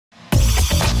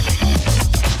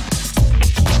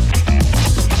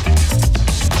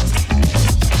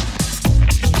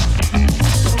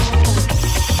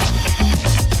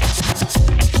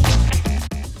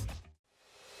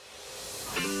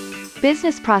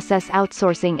Business process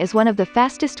outsourcing is one of the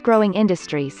fastest-growing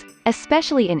industries,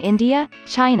 especially in India,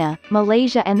 China,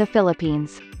 Malaysia and the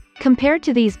Philippines. Compared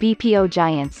to these BPO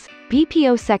giants,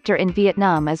 BPO sector in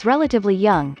Vietnam is relatively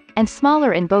young, and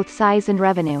smaller in both size and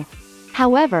revenue.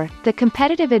 However, the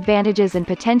competitive advantages and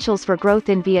potentials for growth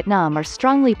in Vietnam are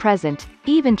strongly present,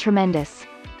 even tremendous.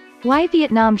 Why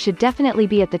Vietnam should definitely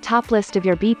be at the top list of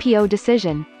your BPO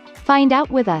decision? Find out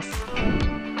with us.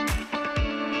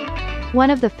 One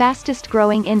of the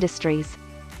fastest-growing industries.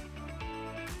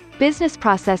 Business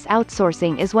process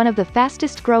outsourcing is one of the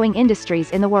fastest-growing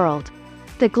industries in the world.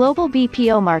 The global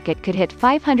BPO market could hit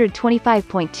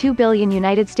 $525.2 billion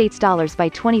United States dollars by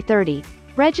 2030,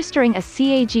 registering a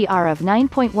CAGR of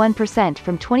 9.1%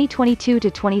 from 2022 to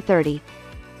 2030.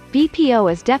 BPO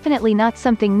is definitely not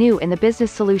something new in the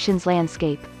business solutions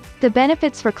landscape. The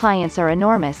benefits for clients are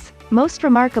enormous, most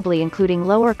remarkably including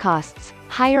lower costs,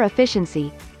 higher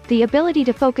efficiency, the ability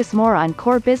to focus more on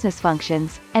core business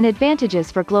functions, and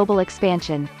advantages for global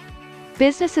expansion.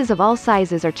 Businesses of all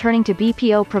sizes are turning to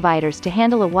BPO providers to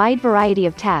handle a wide variety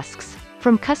of tasks,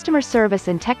 from customer service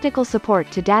and technical support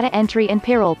to data entry and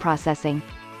payroll processing.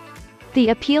 The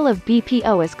appeal of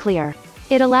BPO is clear.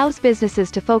 It allows businesses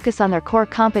to focus on their core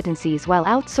competencies while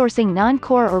outsourcing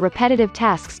non-core or repetitive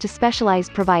tasks to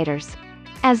specialized providers.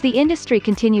 As the industry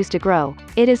continues to grow,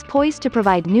 it is poised to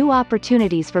provide new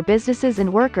opportunities for businesses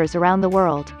and workers around the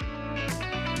world.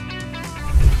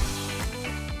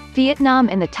 Vietnam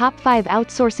in the top 5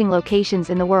 outsourcing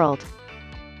locations in the world.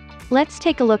 Let's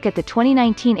take a look at the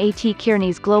 2019 AT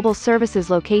Kearney's Global Services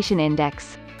Location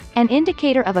Index, an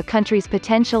indicator of a country's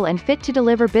potential and fit to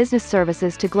deliver business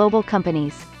services to global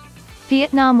companies.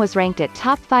 Vietnam was ranked at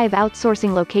top 5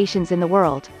 outsourcing locations in the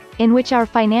world, in which our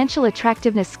financial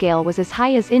attractiveness scale was as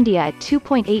high as India at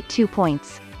 2.82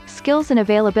 points. Skills and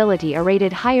availability are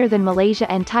rated higher than Malaysia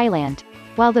and Thailand,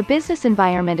 while the business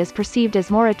environment is perceived as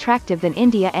more attractive than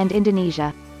India and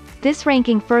Indonesia. This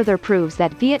ranking further proves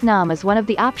that Vietnam is one of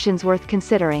the options worth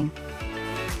considering.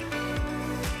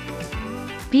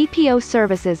 BPO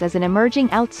services as an emerging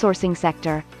outsourcing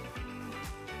sector.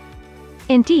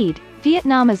 Indeed,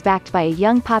 Vietnam is backed by a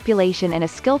young population and a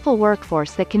skillful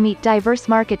workforce that can meet diverse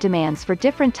market demands for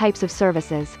different types of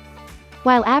services.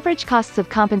 While average costs of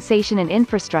compensation and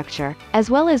infrastructure,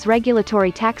 as well as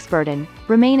regulatory tax burden,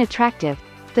 remain attractive,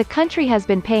 the country has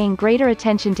been paying greater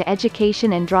attention to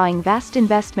education and drawing vast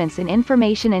investments in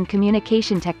information and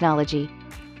communication technology.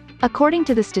 According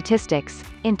to the statistics,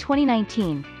 in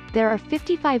 2019, there are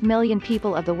 55 million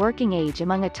people of the working age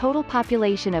among a total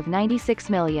population of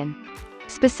 96 million.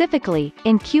 Specifically,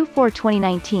 in Q4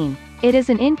 2019, it is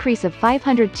an increase of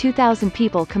 502,000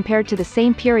 people compared to the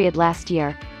same period last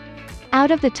year.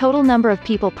 Out of the total number of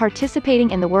people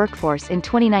participating in the workforce in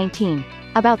 2019,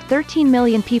 about 13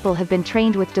 million people have been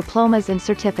trained with diplomas and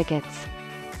certificates.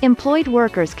 Employed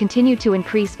workers continue to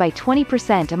increase by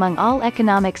 20% among all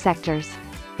economic sectors.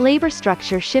 Labor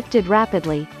structure shifted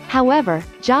rapidly, however,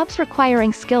 jobs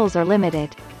requiring skills are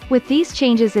limited. With these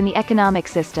changes in the economic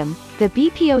system, the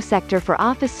BPO sector for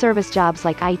office service jobs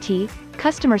like IT,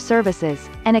 customer services,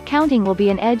 and accounting will be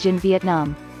an edge in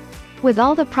Vietnam. With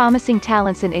all the promising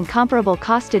talents and incomparable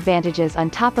cost advantages on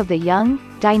top of the young,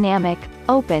 dynamic,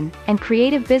 open, and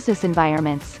creative business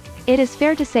environments, it is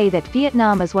fair to say that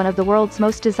Vietnam is one of the world's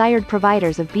most desired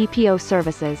providers of BPO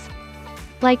services.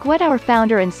 Like what our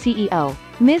founder and CEO,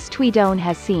 Ms. Thuy Doan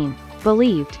has seen,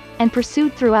 believed, and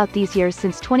pursued throughout these years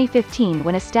since 2015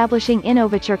 when establishing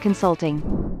Innovature Consulting.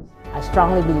 I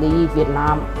strongly believe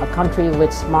Vietnam, a country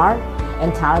with smart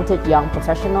and talented young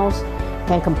professionals,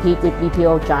 can compete with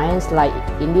BPO giants like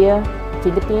India,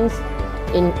 Philippines,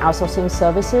 in outsourcing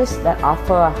services that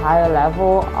offer a higher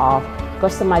level of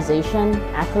customization,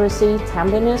 accuracy,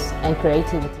 timeliness, and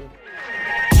creativity.